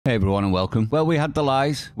Hey everyone and welcome. Well, we had the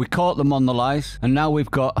lies, we caught them on the lies, and now we've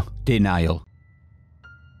got denial.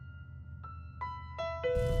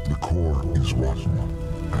 The core is rotten,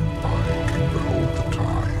 and I can behold the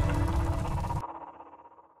tide.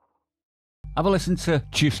 Have a listen to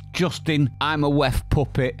Justin, I'm a Wef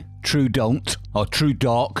Puppet, True Don't, or True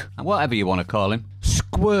Dork, whatever you want to call him,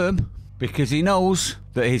 squirm because he knows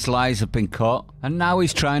that his lies have been caught, and now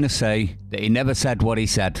he's trying to say that he never said what he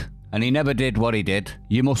said. And he never did what he did.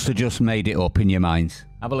 You must have just made it up in your minds.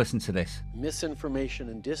 Have a listen to this. Misinformation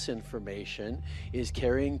and disinformation is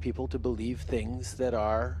carrying people to believe things that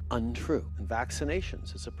are untrue. And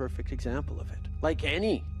vaccinations is a perfect example of it. Like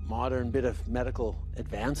any modern bit of medical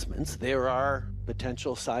advancements, there are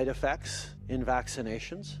potential side effects in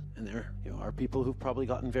vaccinations. And there are people who've probably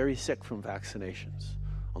gotten very sick from vaccinations.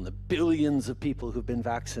 On the billions of people who've been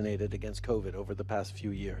vaccinated against COVID over the past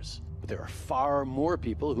few years. But there are far more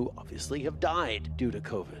people who obviously have died due to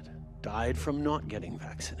COVID, died from not getting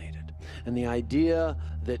vaccinated. And the idea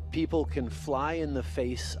that people can fly in the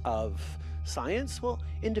face of science, well,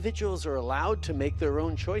 individuals are allowed to make their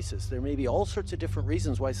own choices. There may be all sorts of different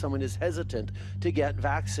reasons why someone is hesitant to get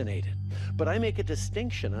vaccinated. But I make a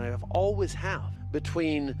distinction, and I have always have,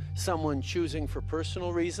 between someone choosing for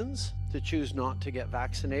personal reasons to choose not to get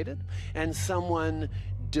vaccinated and someone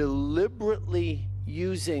deliberately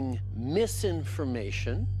using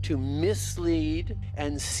misinformation to mislead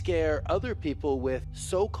and scare other people with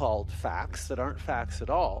so-called facts that aren't facts at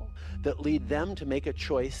all, that lead them to make a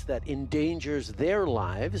choice that endangers their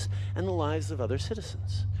lives and the lives of other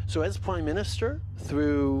citizens. So as Prime Minister,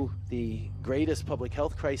 through the greatest public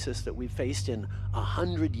health crisis that we've faced in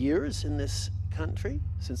 100 years in this country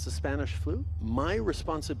since the Spanish flu, my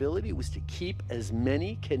responsibility was to keep as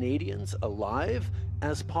many Canadians alive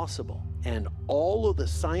as possible. And all of the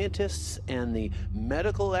scientists and the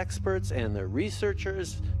medical experts and the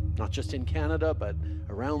researchers, not just in Canada, but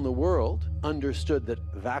around the world, understood that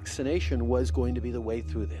vaccination was going to be the way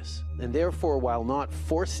through this. And therefore, while not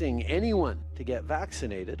forcing anyone to get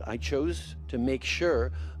vaccinated, I chose to make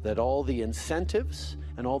sure that all the incentives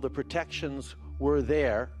and all the protections were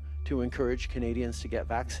there to encourage Canadians to get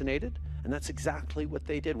vaccinated. And that's exactly what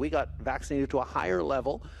they did. We got vaccinated to a higher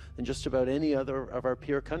level than just about any other of our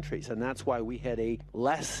peer countries. And that's why we had a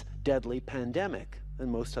less deadly pandemic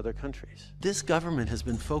than most other countries. This government has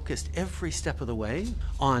been focused every step of the way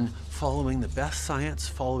on following the best science,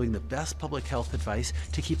 following the best public health advice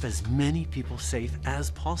to keep as many people safe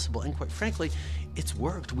as possible. And quite frankly, it's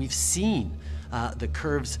worked. We've seen the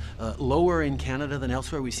curves lower in Canada than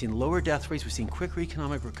elsewhere. We've seen lower death rates. We've seen quicker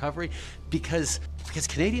economic recovery because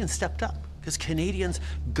Canadians stepped up, because Canadians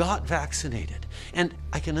got vaccinated. And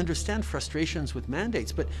I can understand frustrations with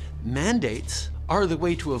mandates, but mandates are the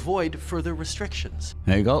way to avoid further restrictions.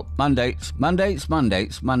 There you go. Mandates, mandates,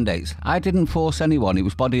 mandates, mandates. I didn't force anyone. It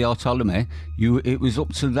was body autonomy. It was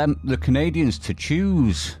up to them, the Canadians, to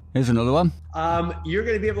choose. Here's another one. You're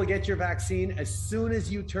going to be able to get your vaccine as soon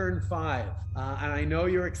as you turn 5. And I know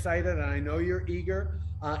you're excited and I know you're eager.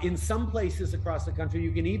 In some places across the country,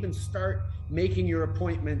 you can even start making your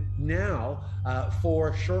appointment now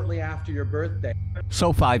for shortly after your birthday.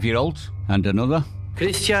 So 5-year-olds, and another.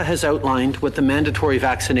 Chrystia has outlined what the mandatory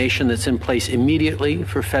vaccination that's in place immediately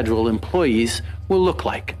for federal employees will look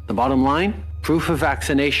like. The bottom line, proof of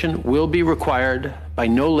vaccination will be required by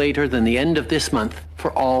no later than the end of this month for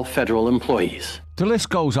all federal employees. The list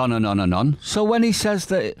goes on and on and on. So when he says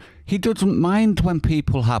that he doesn't mind when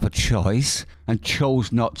people have a choice and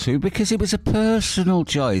chose not to because it was a personal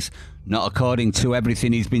choice, not according to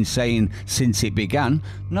everything he's been saying since it began.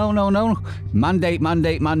 No. Mandate,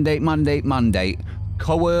 mandate, mandate, mandate, mandate.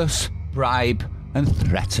 Coerce, bribe and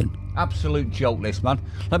threaten. Absolute joke list, man.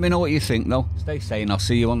 Let me know what you think though. Stay sane. I'll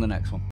see you on the next one.